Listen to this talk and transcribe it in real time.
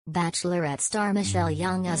Bachelorette star Michelle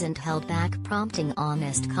Young hasn't held back prompting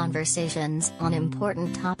honest conversations on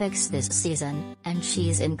important topics this season, and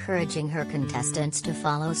she's encouraging her contestants to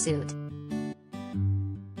follow suit.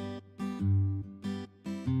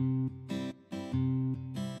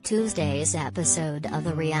 Tuesday's episode of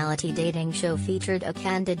the reality dating show featured a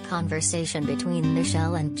candid conversation between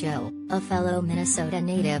Michelle and Joe, a fellow Minnesota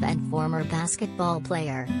native and former basketball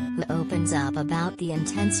player, who opens up about the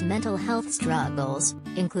intense mental health struggles,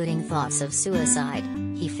 including thoughts of suicide,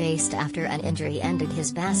 he faced after an injury ended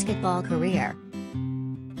his basketball career.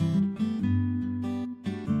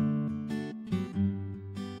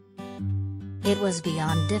 It was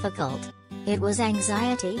beyond difficult. It was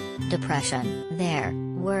anxiety, depression. There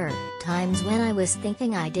were times when I was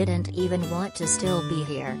thinking I didn't even want to still be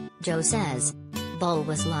here, Joe says. Bull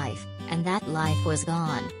was life, and that life was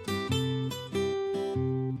gone.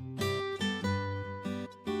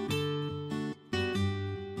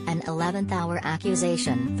 An 11th-hour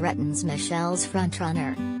accusation threatens Michelle's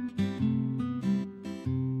frontrunner.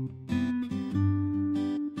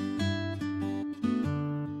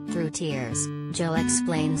 Through tears, Joe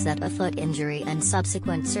explains that a foot injury and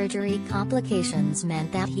subsequent surgery complications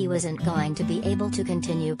meant that he wasn't going to be able to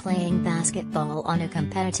continue playing basketball on a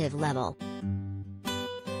competitive level.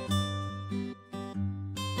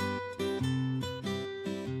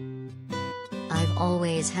 I've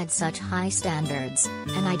always had such high standards,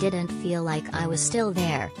 and I didn't feel like I was still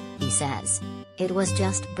there, he says. It was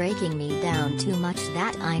just breaking me down too much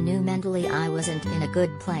that I knew mentally I wasn't in a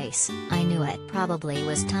good place. I knew it probably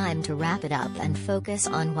was time to wrap it up and focus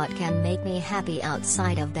on what can make me happy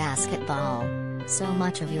outside of basketball. So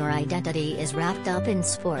much of your identity is wrapped up in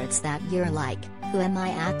sports that you're like, who am I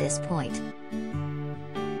at this point?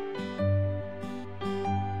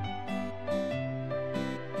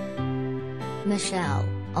 Michelle,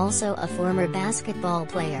 also a former basketball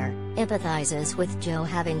player, empathizes with Joe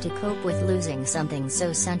having to cope with losing something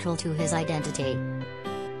so central to his identity.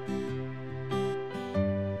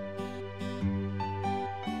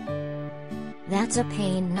 That's a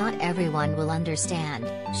pain not everyone will understand,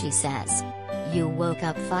 she says. You woke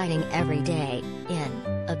up fighting every day, in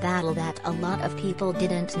a battle that a lot of people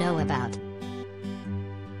didn't know about.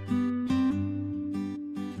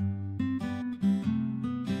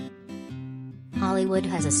 Hollywood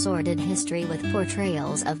has a sordid history with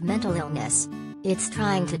portrayals of mental illness. It's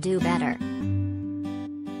trying to do better.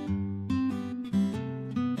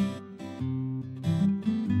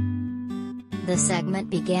 The segment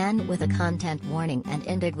began with a content warning and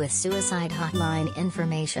ended with suicide hotline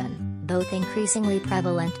information, both increasingly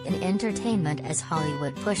prevalent in entertainment as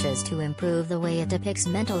Hollywood pushes to improve the way it depicts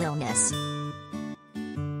mental illness.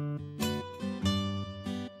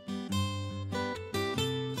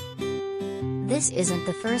 This isn't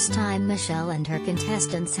the first time Michelle and her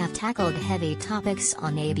contestants have tackled heavy topics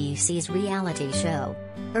on ABC's reality show.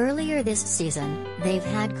 Earlier this season, they've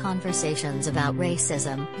had conversations about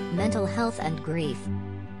racism, mental health and grief.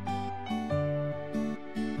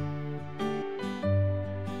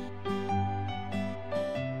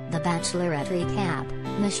 The Bachelorette recap,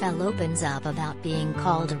 Michelle opens up about being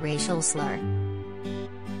called a racial slur.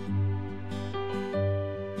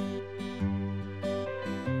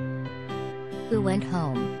 Who went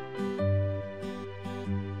home?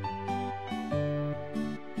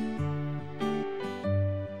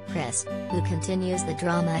 Chris, who continues the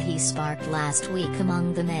drama he sparked last week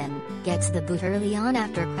among the men, gets the boot early on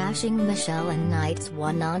after crashing Michelle and Knight's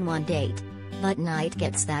one-on-one date. But Knight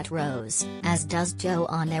gets that rose, as does Joe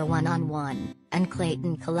on their one-on-one, and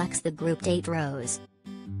Clayton collects the group date rose.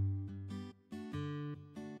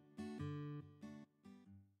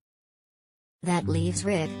 That leaves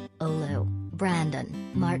Rick, Olu,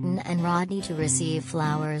 Brandon, Martin and Rodney to receive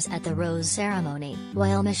flowers at the rose ceremony,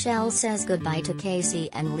 while Michelle says goodbye to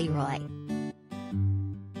Casey and Leroy.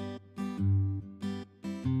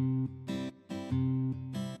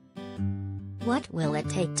 What will it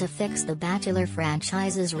take to fix the Bachelor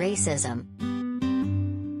franchise's racism?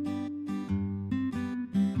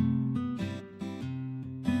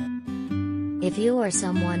 If you or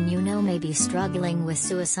someone you know may be struggling with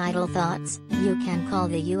suicidal thoughts, you can call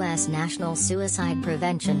the U.S. National Suicide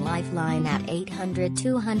Prevention Lifeline at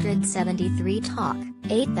 800-273-TALK,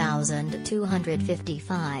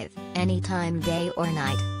 8255, anytime day or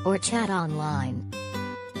night, or chat online.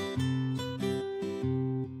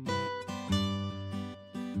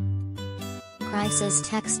 Crisis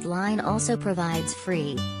Text Line also provides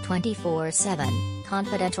free, 24/7,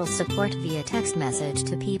 confidential support via text message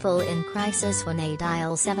to people in crisis when they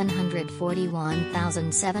dial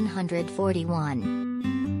 741-741.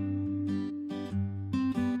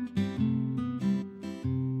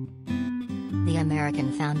 The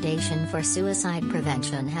American Foundation for Suicide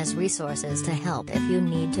Prevention has resources to help if you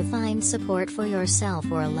need to find support for yourself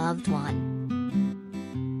or a loved one.